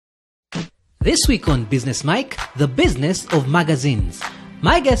This week on Business Mike, the business of magazines.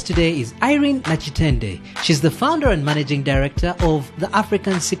 My guest today is Irene Nakitende. She's the founder and managing director of the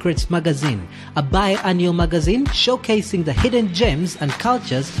African Secrets magazine, a biannual magazine showcasing the hidden gems and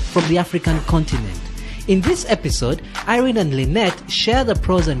cultures from the African continent. In this episode, Irene and Lynette share the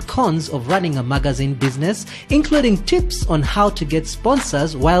pros and cons of running a magazine business, including tips on how to get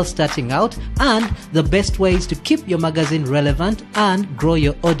sponsors while starting out and the best ways to keep your magazine relevant and grow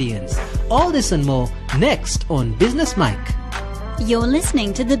your audience. All this and more next on Business Mike. You're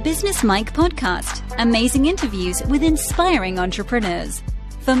listening to the Business Mike podcast, amazing interviews with inspiring entrepreneurs.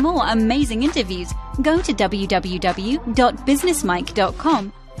 For more amazing interviews, go to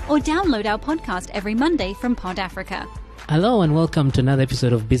www.businessmike.com or download our podcast every Monday from Pod Africa. Hello and welcome to another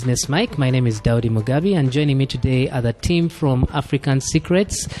episode of Business Mike. My name is Daudi Mugabi and joining me today are the team from African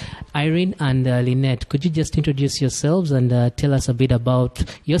Secrets, Irene and Lynette. Could you just introduce yourselves and tell us a bit about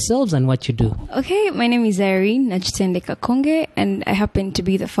yourselves and what you do? Okay, my name is Irene Nakitende and I happen to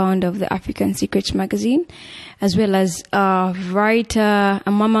be the founder of the African Secrets magazine, as well as a writer.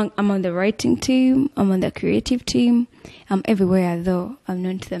 I'm on the writing team, I'm on the creative team. I'm everywhere, though I'm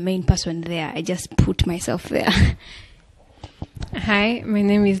not the main person there. I just put myself there. Hi, my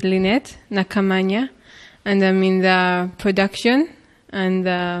name is Lynette Nakitende, and I'm in the production and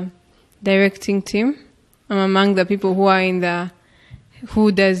the directing team. I'm among the people who are in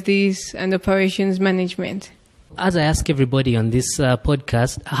who does this and operations management. As I ask everybody on this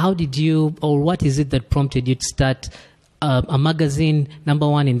podcast, how did you, or what is it that prompted you to start a magazine, number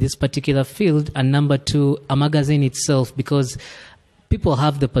one, in this particular field, and number two, a magazine itself? Because people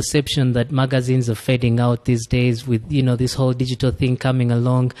have the perception that magazines are fading out these days with, this whole digital thing coming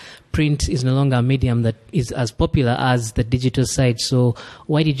along. Print is no longer a medium that is as popular as the digital side. So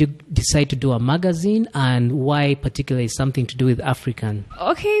why did you decide to do a magazine, and why particularly something to do with African?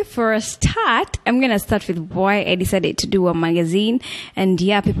 Okay, for a start, I'm going to start with why I decided to do a magazine. And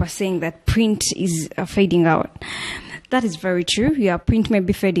yeah, people are saying that print is fading out. That is very true. Yeah, print may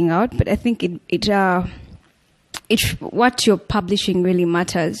be fading out, but I think it's what you're publishing really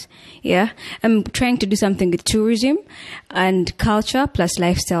matters. Yeah, I'm trying to do something with tourism and culture plus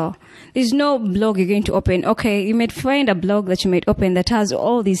lifestyle. There's no blog you're going to open. Okay, you might find a blog that you might open that has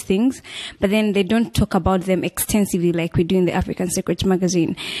all these things, but then they don't talk about them extensively like we do in the African Secrets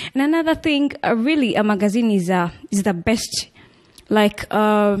magazine. And another thing, really, a magazine is the best,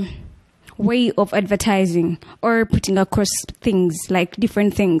 way of advertising or putting across things, like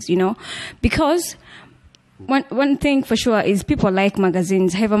different things, because one thing for sure is people like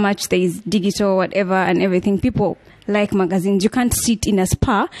magazines. However much there is digital, whatever, and everything, people like magazines. You can't sit in a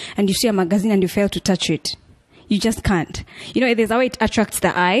spa and you see a magazine and you fail to touch it. You just can't. There's how it attracts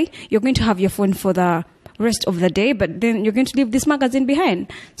the eye. You're going to have your phone for the rest of the day, but then you're going to leave this magazine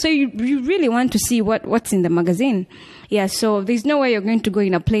behind. So you really want to see what's in the magazine. Yeah, so there's no way you're going to go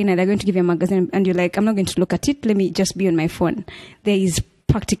in a plane and they're going to give you a magazine and you're like, I'm not going to look at it. Let me just be on my phone. There is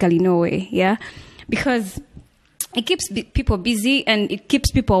practically no way. Yeah, because it keeps people busy and it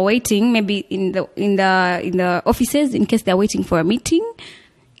keeps people waiting. Maybe in the offices, in case they're waiting for a meeting,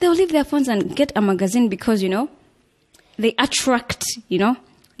 they'll leave their phones and get a magazine because they attract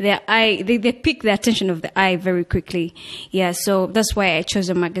their eye. They pick the attention of the eye very quickly. Yeah, so that's why I chose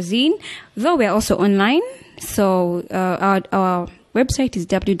a magazine. Though we're also online, so our website is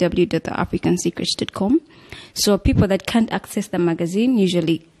www.theafricansecrets.com. So people that can't access the magazine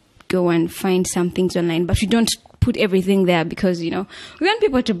usually go and find some things online, but we don't put everything there because, we want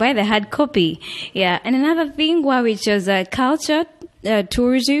people to buy the hard copy. Yeah. And another thing why we chose culture,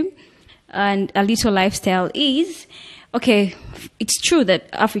 tourism, and a little lifestyle is, okay, it's true that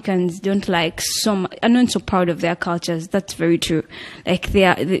Africans are not so proud of their cultures. That's very true. Like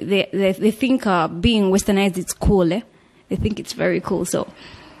they think being westernized is cool. They think it's very cool. So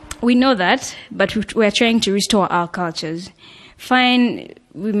we know that, but we're trying to restore our cultures. Fine,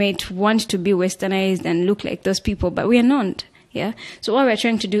 we might want to be westernized and look like those people, but we are not. Yeah. So what we're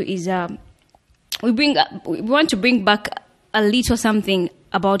trying to do is we want to bring back a little something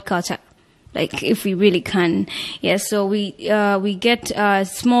about culture. Like if we really can. Yeah, so we get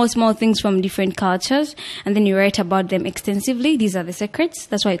small things from different cultures and then you write about them extensively. These are the secrets.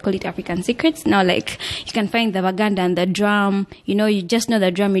 That's why I call it African Secrets. Now, like, you can find the baganda and the drum. You just know the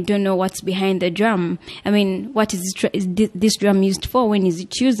drum. You don't know what's behind the drum. I mean, what is this drum used for? When is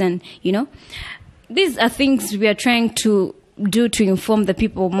it used? And, these are things we are trying to do to inform the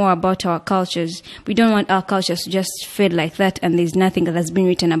people more about our cultures. We don't want our cultures to just fade like that and there's nothing that's been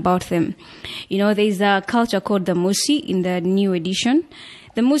written about them. There's a culture called the Musi in the new edition.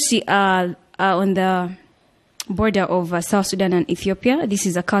 The Musi are on the border of South Sudan and Ethiopia. This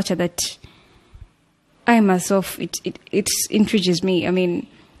is a culture that I myself, it intrigues me. I mean,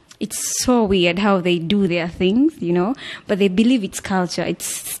 it's so weird how they do their things, but they believe it's culture. It's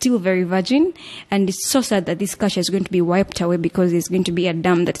still very virgin, and it's so sad that this culture is going to be wiped away because there's going to be a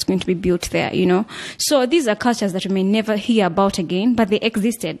dam that's going to be built there, So these are cultures that we may never hear about again, but they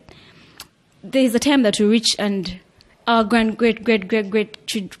existed. There is a time that we reach and our grandchildren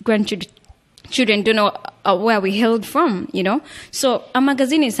don't know where we hailed from, So a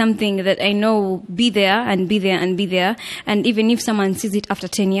magazine is something that I know will be there and be there and be there. And even if someone sees it after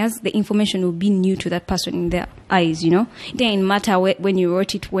 10 years, the information will be new to that person in their eyes, It doesn't matter when you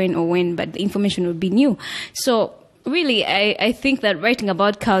wrote it, when, but the information will be new. So really, I think that writing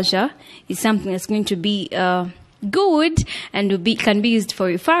about culture is something that's going to be good and can be used for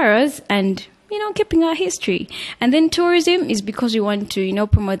referrals and keeping our history. And then tourism is because we want to,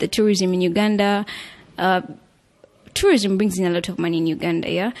 promote the tourism in Uganda. Tourism brings in a lot of money in Uganda,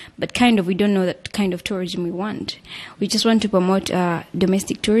 yeah? But we don't know that kind of tourism we want. We just want to promote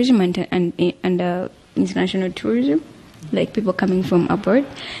domestic tourism and international tourism, like people coming from abroad.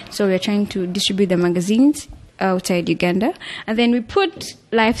 So we're trying to distribute the magazines outside Uganda. And then we put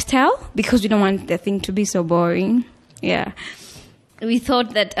lifestyle because we don't want the thing to be so boring. Yeah. We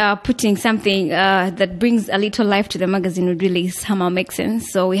thought that putting something that brings a little life to the magazine would really somehow make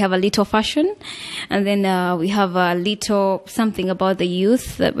sense. So we have a little fashion, and then we have a little something about the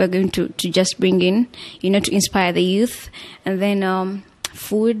youth that we're going to just bring in, to inspire the youth. And then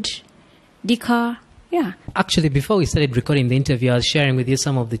food, decor, yeah. Actually, before we started recording the interview, I was sharing with you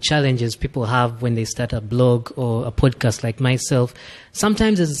some of the challenges people have when they start a blog or a podcast like myself.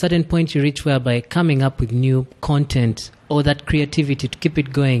 Sometimes there's a certain point you reach whereby coming up with new content or that creativity to keep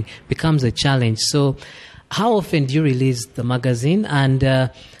it going becomes a challenge. So how often do you release the magazine,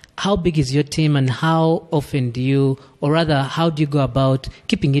 and how big is your team, and how often do you, or rather how do you go about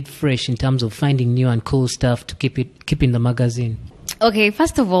keeping it fresh in terms of finding new and cool stuff to keep in the magazine? Okay,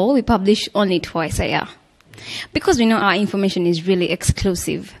 first of all, we publish only twice a year because we know our information is really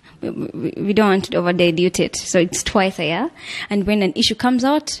exclusive. We don't want to over-dilute it, so it's twice a year. And when an issue comes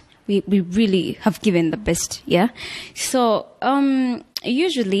out, we really have given the best, yeah. So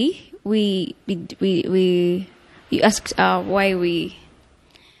usually you asked how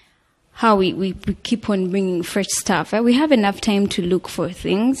we keep on bringing fresh stuff. We have enough time to look for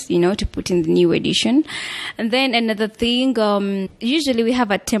things, to put in the new edition. And then another thing, usually we have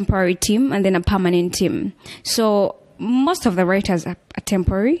a temporary team and then a permanent team. So most of the writers are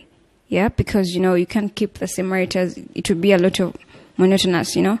temporary, yeah, because, you can't keep the same writers. It would be a lot of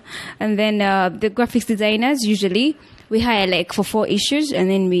monotonous, And then the graphics designers, usually we hire for 4 issues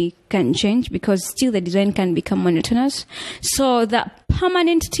and then we can change because still the design can become monotonous. So the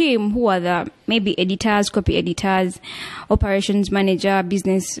permanent team, who are the maybe editors, copy editors, operations manager,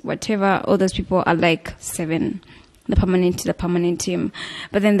 business, whatever, all those people are 7. The permanent team.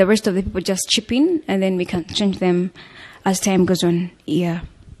 But then the rest of the people just chip in and then we can change them as time goes on. Yeah.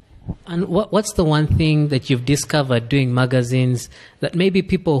 And what's the one thing that you've discovered doing magazines that maybe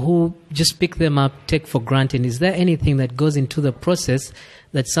people who just pick them up take for granted? Is there anything that goes into the process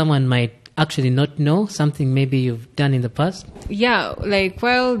that someone might actually not know, something maybe you've done in the past? Yeah,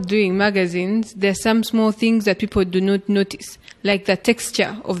 while doing magazines, there's some small things that people do not notice, like the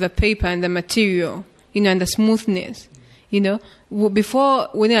texture of the paper and the material, and the smoothness. Before,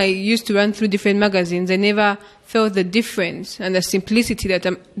 when I used to run through different magazines, I never felt the difference and the simplicity that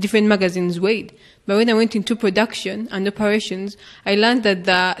different magazines weighed. But when I went into production and operations, I learned that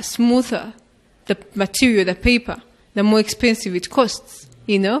the smoother the material, the paper, the more expensive it costs,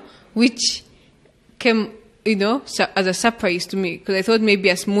 which came, as a surprise to me, because I thought maybe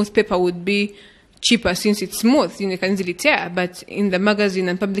a smooth paper would be cheaper since it's smooth, you can easily tear. But in the magazine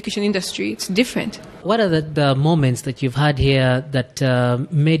and publication industry, it's different. What are the moments that you've had here that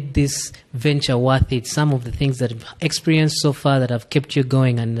made this venture worth it? Some of the things that you've experienced so far that have kept you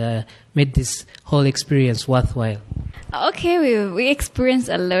going and made this whole experience worthwhile? Okay, we experienced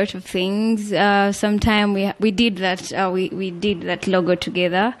a lot of things. Sometime we did that. We did that logo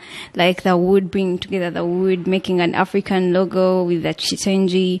together, like the wood, bringing together the wood, making an African logo with the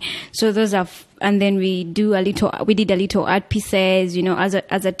chitenji. So those are, and then we did a little art pieces,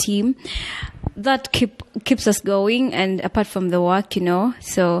 as a team. That keeps us going, and apart from the work,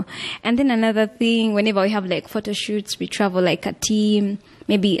 So, and then another thing, whenever we have photo shoots, we travel like a team.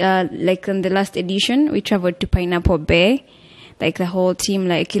 Maybe in the last edition, we traveled to Pineapple Bay, the whole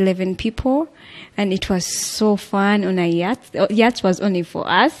team, 11 people, and it was so fun on a yacht. Yacht was only for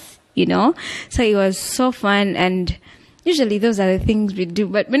us, So it was so fun, and usually those are the things we do.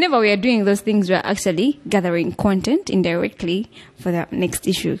 But whenever we are doing those things, we are actually gathering content indirectly for the next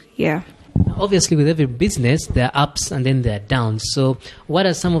issue. Yeah. Obviously, with every business, there are ups and then there are downs. So, what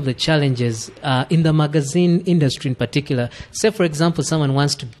are some of the challenges in the magazine industry in particular? Say, for example, someone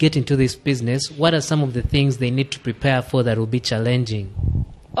wants to get into this business. What are some of the things they need to prepare for that will be challenging?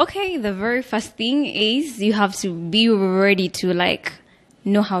 Okay, the very first thing is you have to be ready to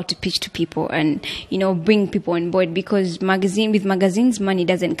know how to pitch to people and bring people on board, because magazines money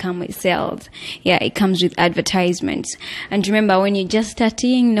doesn't come with sales. It comes with advertisements. And remember, when you're just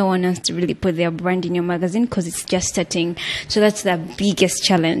starting, no one wants to really put their brand in your magazine because it's just starting. So that's the biggest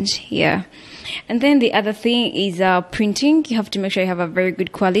challenge. And then the other thing is printing. You have to make sure you have a very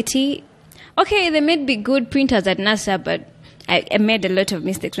good quality. Okay, there may be good printers at NASA, but I made a lot of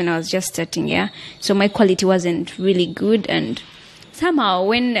mistakes when I was just starting. So my quality wasn't really good, and somehow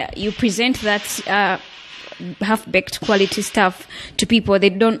when you present that half-baked quality stuff to people, they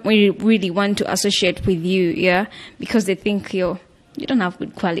don't really want to associate with you, because they think you don't have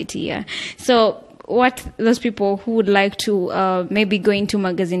good quality, So what those people who would like to maybe go into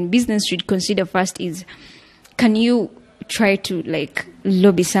magazine business should consider first is, can you try to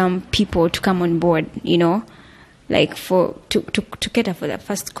lobby some people to come on board, to cater for the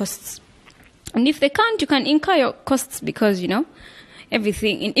first costs. And if they can't, you can incur your costs, because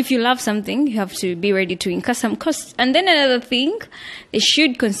everything. If you love something, you have to be ready to incur some costs. And then another thing they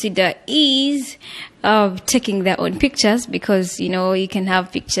should consider is taking their own pictures, because you can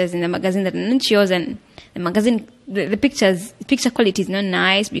have pictures in the magazine that are not yours, and the magazine, the picture quality is not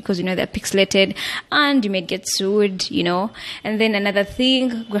nice because they're pixelated, and you may get sued. And then another thing,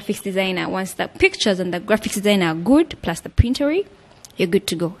 graphics designer, once the pictures and the graphics design are good, plus the printery, you're good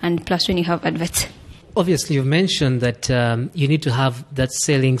to go. And plus when you have adverts. Obviously, you've mentioned that you need to have that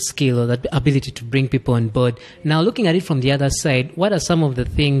selling skill or that ability to bring people on board. Now, looking at it from the other side, what are some of the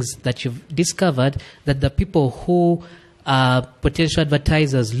things that you've discovered that the people who potential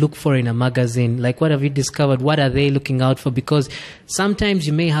advertisers look for in a magazine? Like, what have you discovered? What are they looking out for? Because sometimes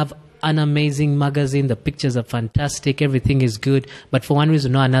you may have an amazing magazine, the pictures are fantastic, everything is good, but for one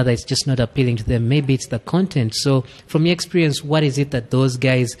reason or another, it's just not appealing to them. Maybe it's the content. So from your experience, what is it that those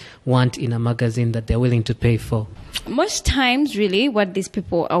guys want in a magazine that they're willing to pay for? Most times, really, what these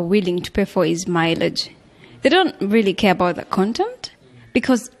people are willing to pay for is mileage. They don't really care about the content,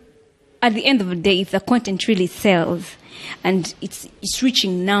 because at the end of the day, if the content really sells and it's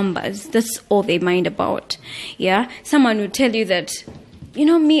reaching numbers, that's all they mind about. Someone will tell you that,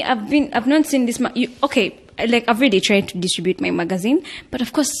 me, I've not seen this. I've really tried to distribute my magazine, but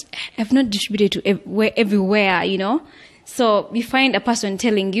of course, I've not distributed to everywhere, So you find a person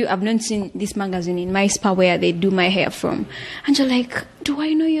telling you, I've not seen this magazine in my spa where they do my hair from. And you're like, do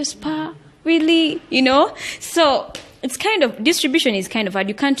I know your spa? Really? So it's distribution is kind of hard.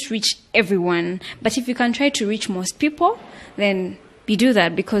 You can't reach everyone. But if you can try to reach most people, then you do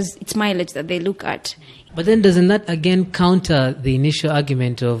that, because it's mileage that they look at. But then doesn't that again counter the initial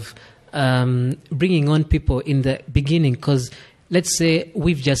argument of bringing on people in the beginning? Because let's say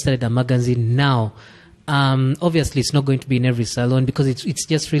we've just started a magazine now. Obviously, it's not going to be in every salon because it's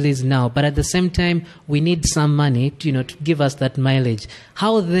just released now. But at the same time, we need some money to give us that mileage.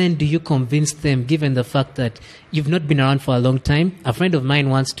 How then do you convince them, given the fact that you've not been around for a long time? A friend of mine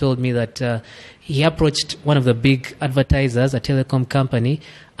once told me that he approached one of the big advertisers, a telecom company,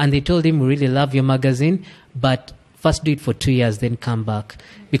 and they told him, we really love your magazine, but first do it for 2 years, then come back.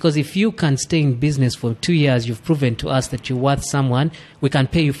 Because if you can stay in business for 2 years, you've proven to us that you're worth someone, we can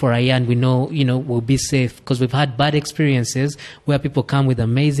pay you for a year and we know, we'll be safe. Because we've had bad experiences where people come with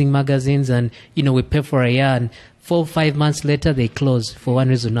amazing magazines and, we pay for a year and 4 or 5 months later, they close for one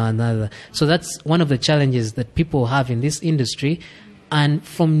reason or another. So that's one of the challenges that people have in this industry. And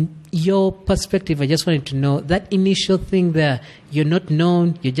from your perspective, I just wanted to know that initial thing there, you're not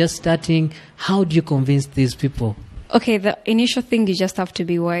known, you're just starting. How do you convince these people? Okay, the initial thing, you just have to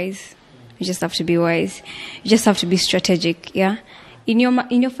be wise. You just have to be strategic, In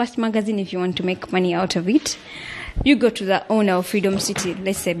your first magazine, if you want to make money out of it, you go to the owner of Freedom City,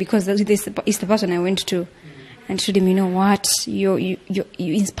 let's say, because this is the person I went to, and told him, what, you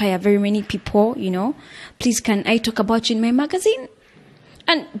inspire very many people, Please, can I talk about you in my magazine?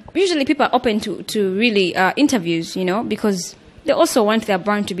 And usually people are open to really interviews, because they also want their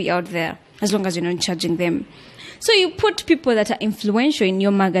brand to be out there, as long as you're not charging them. So you put people that are influential in your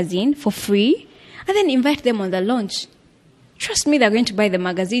magazine for free, and then invite them on the launch. Trust me, they're going to buy the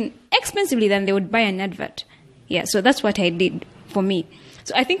magazine expensively than they would buy an advert. So that's what I did for me.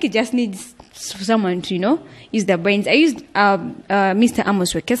 So I think it just needs someone to, use their brains. I used Mr.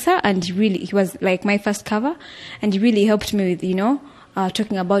 Amos Wekesa, and he was like my first cover, and he really helped me with,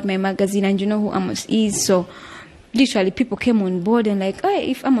 talking about my magazine, and you know who Amos is. So literally people came on board and like,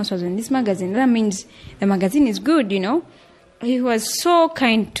 hey, if Amos was in this magazine, that means the magazine is good, He was so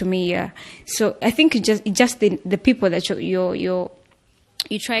kind to me, yeah. So I think it's just the people that you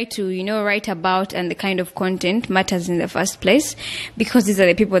try to, write about, and the kind of content matters in the first place, because these are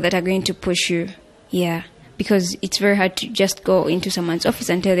the people that are going to push you, yeah. Because it's very hard to just go into someone's office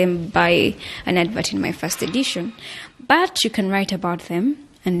and tell them, buy an advert in my first edition. But you can write about them,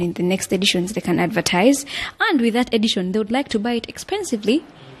 and in the next editions they can advertise. And with that edition, they would like to buy it expensively,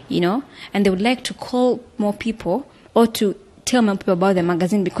 and they would like to call more people or to tell more people about the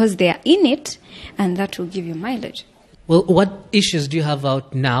magazine because they are in it, and that will give you mileage. Well, what issues do you have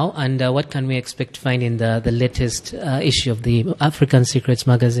out now, and what can we expect to find in the latest issue of the African Secrets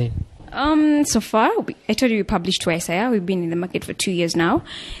magazine? So far, I told you we published twice a year. We've been in the market for 2 years now.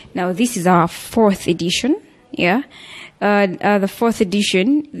 Now, this is our 4th edition, yeah. The 4th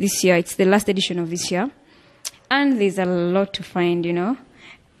edition this year, it's the last edition of this year. And there's a lot to find,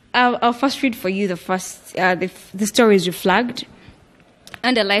 I'll first read for you the stories you flagged.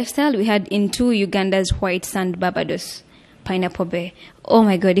 Under lifestyle, we had Into Uganda's White Sand Barbados, Pineapple Bay. Oh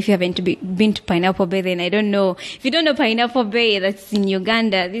my God, if you haven't been to Pineapple Bay, then I don't know. If you don't know Pineapple Bay, that's in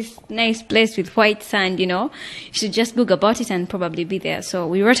Uganda, this nice place with white sand, you should just Google about it and probably be there. So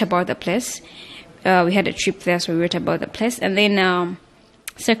we wrote about the place. We had a trip there, so we wrote about the place. And then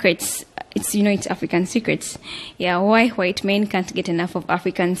Secrets, it's African Secrets. Yeah, why white men can't get enough of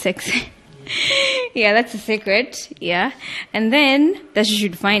African sex. Yeah, that's a secret. Yeah. And then that you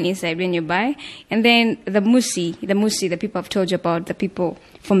should find inside when you buy. And then the Musi, the people I've told you about, the people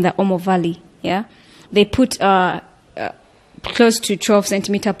from the Omo Valley. Yeah. They put close to 12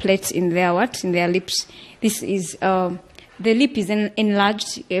 centimeter plates in their lips. This is the lip is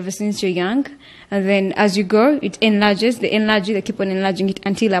enlarged ever since you're young, and then as you grow, it enlarges. They keep on enlarging it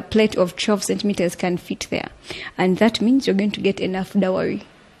until a plate of 12 centimeters can fit there, and that means you're going to get enough dowry.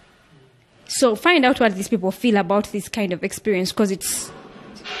 So find out what these people feel about this kind of experience, because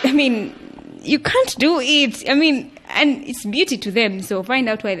you can't do it. And it's beauty to them. So find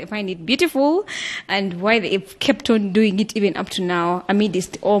out why they find it beautiful and why they've kept on doing it even up to now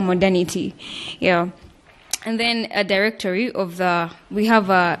amidst all modernity. Yeah. And then a directory we have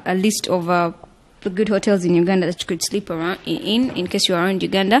a list of the good hotels in Uganda that you could sleep around in case you're around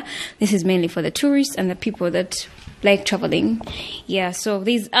Uganda. This is mainly for the tourists and the people that like traveling. Yeah, so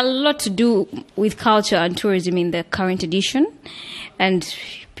there's a lot to do with culture and tourism in the current edition, and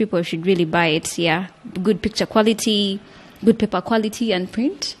people should really buy it. Yeah, good picture quality, good paper quality, and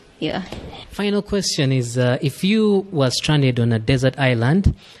print. Yeah. Final question is, if you were stranded on a desert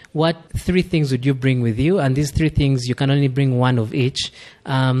island, what 3 things would you bring with you? And these 3 things, you can only bring one of each.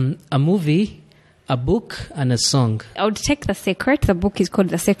 A movie, a book, and a song. I would take The Secret. The book is called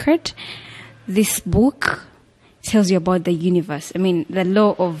The Secret. This book tells you about the universe. The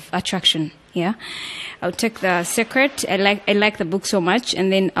law of attraction. Yeah. I would take The Secret. I like the book so much.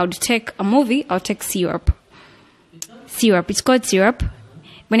 And then I would take a movie. I'll take Syrup. Syrup. It's called Syrup.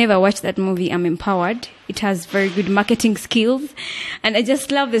 Whenever I watch that movie, I'm empowered. It has very good marketing skills. And I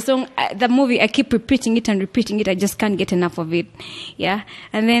just love the song. The movie, I keep repeating it. I just can't get enough of it. Yeah.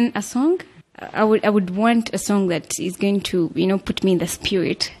 And then a song. I would want a song that is going to, put me in the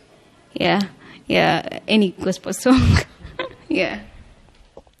spirit. Yeah. Yeah. Any gospel song. Yeah.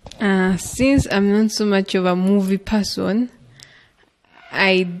 Since I'm not so much of a movie person,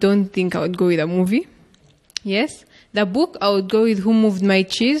 I don't think I would go with a movie. Yes. The book, I would go with Who Moved My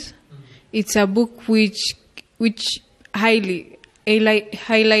Cheese. It's a book which highly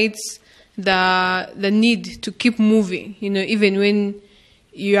highlights the need to keep moving. Even when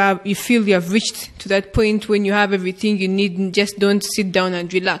you feel you have reached to that point when you have everything you need, just don't sit down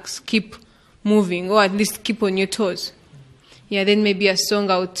and relax. Keep moving, or at least keep on your toes. Yeah. Then maybe a song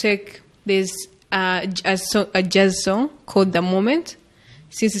I would take. There's a jazz song called The Moment.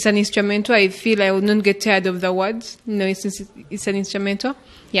 Since it's an instrumental, I feel I would not get tired of the words. Since it's an instrumental.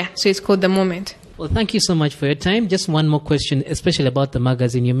 Yeah, so it's called The Moment. Well, thank you so much for your time. Just one more question, especially about the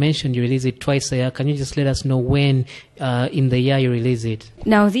magazine. You mentioned you release it twice a year. Can you just let us know when in the year you release it?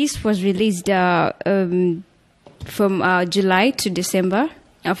 Now, this was released from July to December,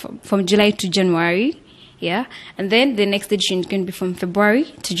 from July to January. Yeah, and then the next edition is going to be from February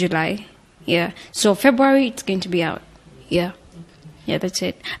to July. Yeah, so February it's going to be out. Yeah. Yeah, that's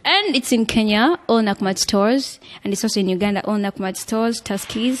it. And it's in Kenya, all Nakumatt stores. And it's also in Uganda, all Nakumatt stores,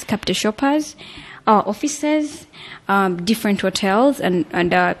 Tuskies, Capital Shoppers, offices, different hotels and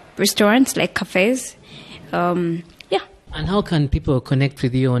restaurants like cafes. Yeah. And how can people connect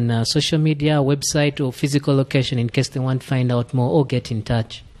with you on social media, website, or physical location in case they want to find out more or get in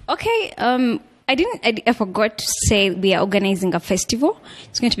touch? Okay. I forgot to say we are organizing a festival.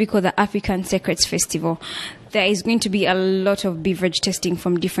 It's going to be called the African Secrets Festival. There is going to be a lot of beverage tasting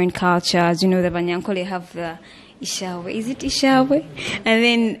from different cultures. You know, the Banyankole have the Ishawe. Is it Ishawe?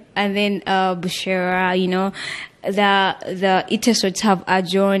 And then Bushera, you know. The Itesots have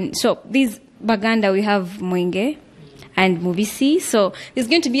Ajon. So these Baganda, we have Mwenge and Mubisi. So there's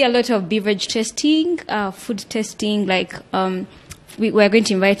going to be a lot of beverage tasting, food tasting, like we're going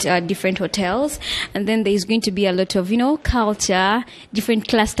to invite different hotels, and then there's going to be a lot of, you know, culture, different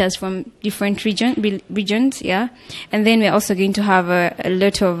clusters from different regions, yeah. And then we're also going to have a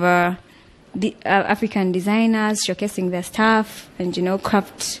lot of African designers showcasing their stuff, and, you know,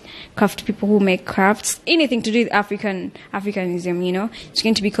 craft people who make crafts, anything to do with Africanism, you know. It's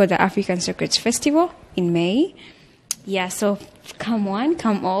going to be called the African Secrets Festival in May. Yeah, so come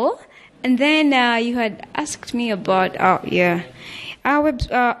all. And then you had asked me about our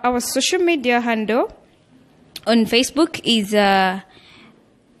social media handle on Facebook is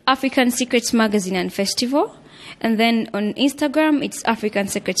African Secrets Magazine and Festival, and then on Instagram it's African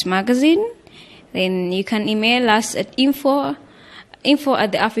Secrets Magazine. Then you can email us at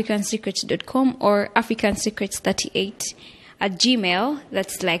info@theafricansecrets.com or africansecrets38@gmail.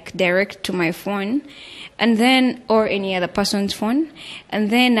 That's like direct to my phone, and then or any other person's phone.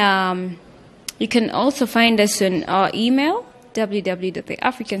 And then you can also find us on our email,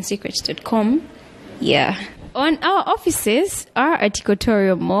 www.theafricansecrets.com. Yeah. On our offices are at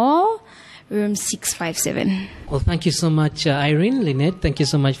Equatorial Mall, room 657. Well, thank you so much, Irene, Lynette. Thank you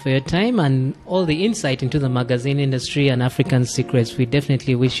so much for your time and all the insight into the magazine industry and African secrets. We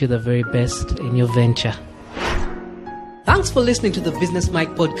definitely wish you the very best in your venture. Thanks for listening to the Business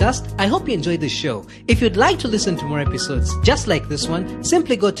Mike podcast. I hope you enjoyed the show. If you'd like to listen to more episodes just like this one,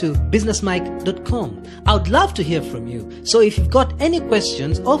 simply go to businessmike.com. I would love to hear from you. So if you've got any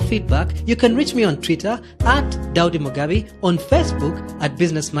questions or feedback, you can reach me on Twitter at Daudi Mugabe, on Facebook at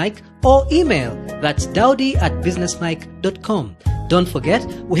Business Mike, or email. That's daudi@businessmike.com. Don't forget,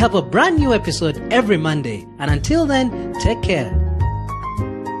 we have a brand new episode every Monday. And until then, take care.